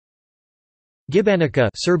Gibanica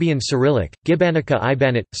Serbian Cyrillic, Gibanica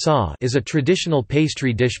Ibanit, sa is a traditional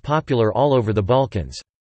pastry dish popular all over the Balkans.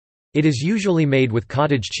 It is usually made with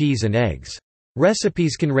cottage cheese and eggs.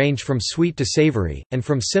 Recipes can range from sweet to savory, and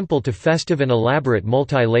from simple to festive and elaborate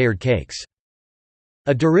multi-layered cakes.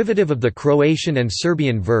 A derivative of the Croatian and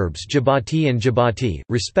Serbian verbs jebati and jebati,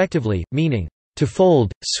 respectively, meaning, to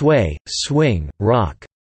fold, sway, swing, rock.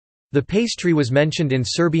 The pastry was mentioned in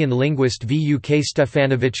Serbian linguist Vuk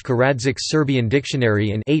Stefanović Karadzic's Serbian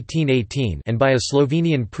Dictionary in 1818 and by a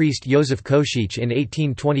Slovenian priest Josef Košić in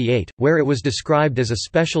 1828, where it was described as a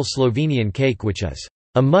special Slovenian cake which is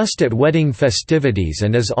a must at wedding festivities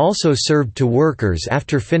and is also served to workers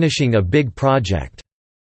after finishing a big project.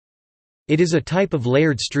 It is a type of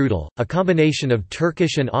layered strudel, a combination of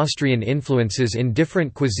Turkish and Austrian influences in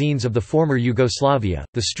different cuisines of the former Yugoslavia.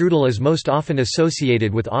 The strudel is most often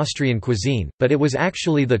associated with Austrian cuisine, but it was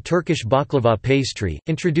actually the Turkish baklava pastry,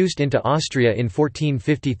 introduced into Austria in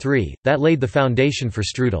 1453, that laid the foundation for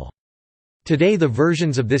strudel. Today the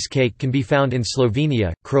versions of this cake can be found in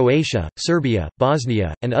Slovenia, Croatia, Serbia,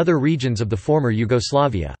 Bosnia, and other regions of the former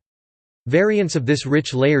Yugoslavia. Variants of this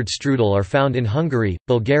rich layered strudel are found in Hungary,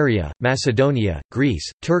 Bulgaria, Macedonia, Greece,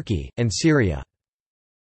 Turkey, and Syria.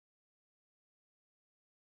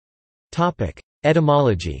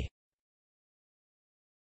 Etymology.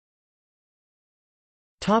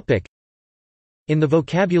 In the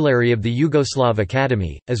vocabulary of the Yugoslav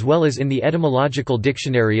Academy, as well as in the Etymological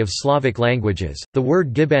Dictionary of Slavic Languages, the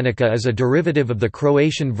word gibanica is a derivative of the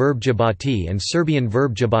Croatian verb jebati and Serbian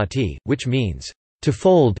verb jebati, which means to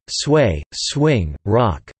fold, sway, swing,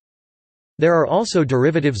 rock. There are also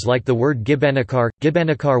derivatives like the word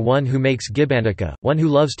gibanikar, one who makes gibanica, one who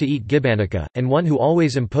loves to eat gibanica, and one who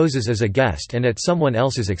always imposes as a guest and at someone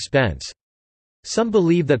else's expense. Some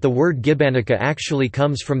believe that the word gibanica actually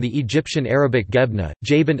comes from the Egyptian Arabic gebna,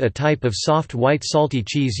 jabant, a type of soft white salty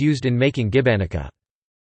cheese used in making gibanica.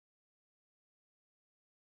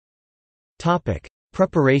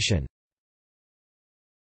 Preparation.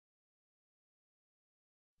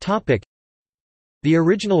 The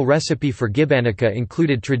original recipe for gibanica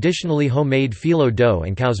included traditionally homemade phyllo dough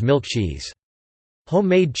and cow's milk cheese.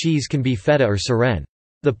 Homemade cheese can be feta or siren.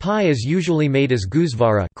 The pie is usually made as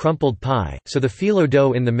guzvara, crumpled pie, so the phyllo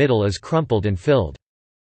dough in the middle is crumpled and filled.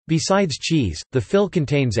 Besides cheese, the fill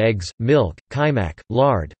contains eggs, milk, kaymak,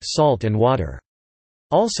 lard, salt and water.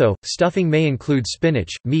 Also, stuffing may include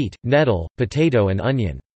spinach, meat, nettle, potato and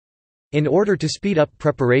onion. In order to speed up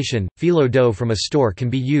preparation, phyllo dough from a store can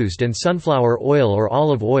be used and sunflower oil or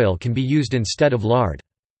olive oil can be used instead of lard.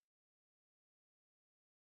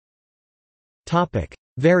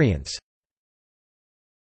 Variants.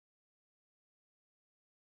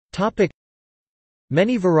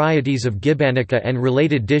 Many varieties of gibanica and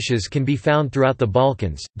related dishes can be found throughout the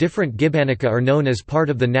Balkans. Different gibanica are known as part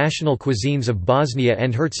of the national cuisines of Bosnia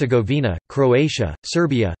and Herzegovina, Croatia,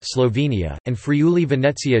 Serbia, Slovenia, and Friuli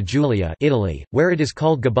Venezia Giulia, Italy, where it is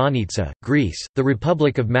called Gibanica, Greece, the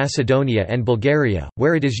Republic of Macedonia and Bulgaria,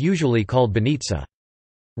 where it is usually called banitsa.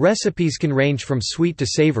 Recipes can range from sweet to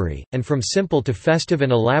savory, and from simple to festive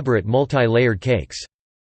and elaborate multi-layered cakes.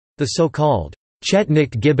 The so-called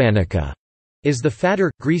chetnik gibanica is the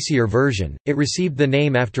fatter, greasier version. It received the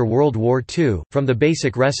name after World War II. From the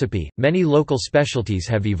basic recipe, many local specialties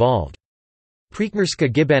have evolved.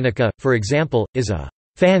 Prekmurska gibanica, for example, is a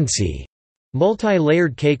fancy,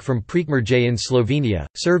 multi-layered cake from Prekmurje in Slovenia,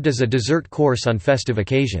 served as a dessert course on festive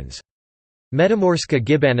occasions. Metamorska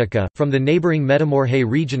gibanica, from the neighboring Metamorje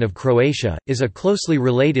region of Croatia, is a closely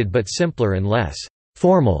related but simpler and less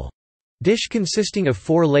formal dish consisting of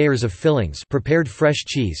 4 layers of fillings: prepared fresh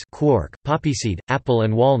cheese, quark, poppy seed, apple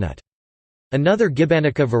and walnut. Another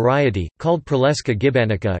gibanica variety, called Preleska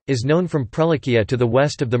gibanica, is known from Prelekia to the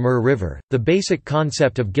west of the Mur River. The basic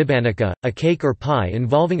concept of gibanica, a cake or pie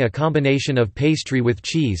involving a combination of pastry with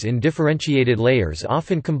cheese in differentiated layers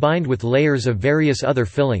often combined with layers of various other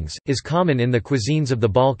fillings, is common in the cuisines of the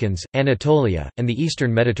Balkans, Anatolia, and the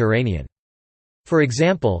Eastern Mediterranean. For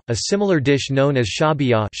example, a similar dish known as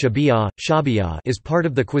shabia is part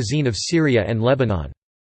of the cuisine of Syria and Lebanon.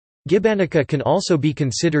 Gibanica can also be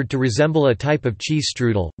considered to resemble a type of cheese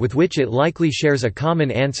strudel, with which it likely shares a common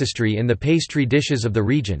ancestry in the pastry dishes of the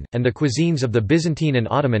region, and the cuisines of the Byzantine and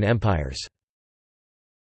Ottoman empires.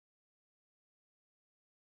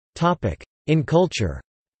 In culture.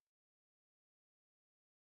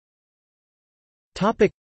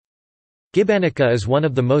 Gibanica is one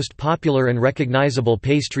of the most popular and recognizable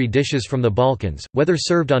pastry dishes from the Balkans, whether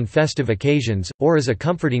served on festive occasions, or as a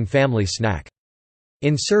comforting family snack.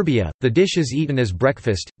 In Serbia, the dish is eaten as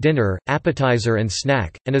breakfast, dinner, appetizer and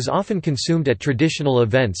snack, and is often consumed at traditional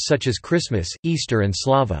events such as Christmas, Easter and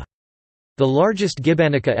Slava. The largest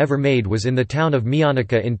gibanica ever made was in the town of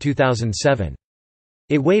Mianica in 2007.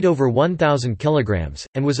 It weighed over 1,000 kilograms,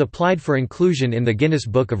 and was applied for inclusion in the Guinness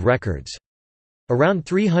Book of Records. Around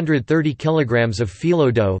 330 kilograms of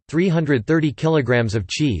phyllo dough, 330 kilograms of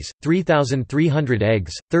cheese, 3,300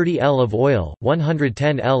 eggs, 30 L of oil,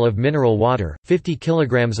 110 L of mineral water, 50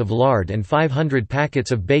 kilograms of lard and 500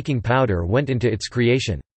 packets of baking powder went into its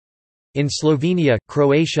creation. In Slovenia,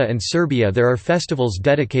 Croatia and Serbia there are festivals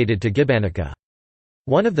dedicated to gibanica.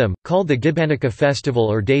 One of them, called the Gibanica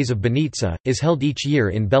Festival or Days of Banica, is held each year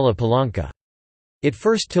in Bela Palanka. It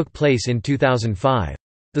first took place in 2005.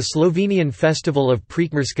 The Slovenian festival of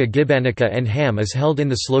Prekmurska Gibanica and Ham is held in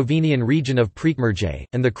the Slovenian region of Prekmurje,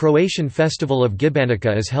 and the Croatian festival of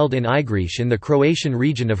Gibanica is held in Igrish in the Croatian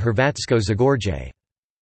region of Hrvatsko Zagorje.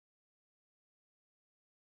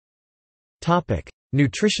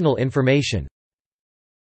 Nutritional information.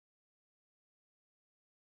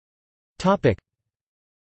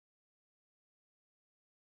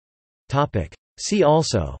 See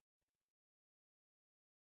also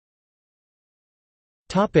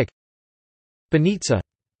Banica.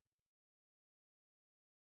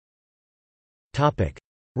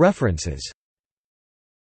 References.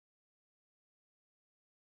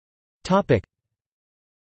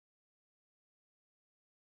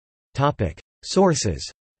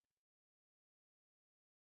 Sources.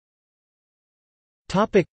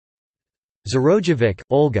 Zorojevic,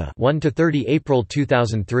 Olga. 1–30 April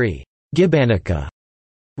 2003. Gibanica.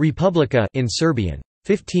 Republika in Serbian.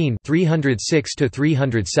 15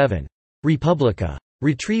 306–307. Republika.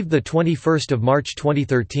 Retrieved 21 March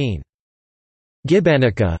 2013.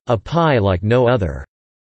 Gibanica, a pie like no other.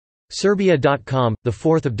 Serbia.com,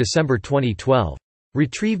 4 December 2012.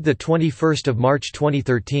 Retrieved 21 March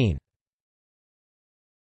 2013.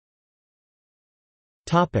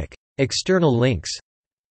 External links.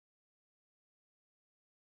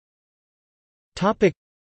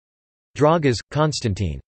 Dragas,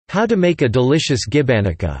 Konstantin. How to Make a Delicious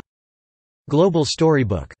Gibanica. Global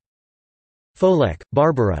Storybook. Folek,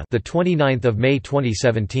 Barbara. The 29th of May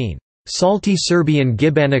 2017. Salty Serbian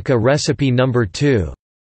Gibanica Recipe No. 2.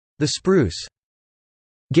 The Spruce.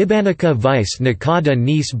 Gibanica Vice Nikada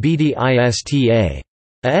nis biti ista.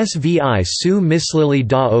 A svi su mislili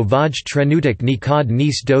da ovaj trenutak nikad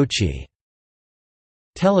nis dochi.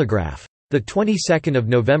 Telegraph. The 22nd of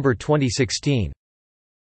November 2016.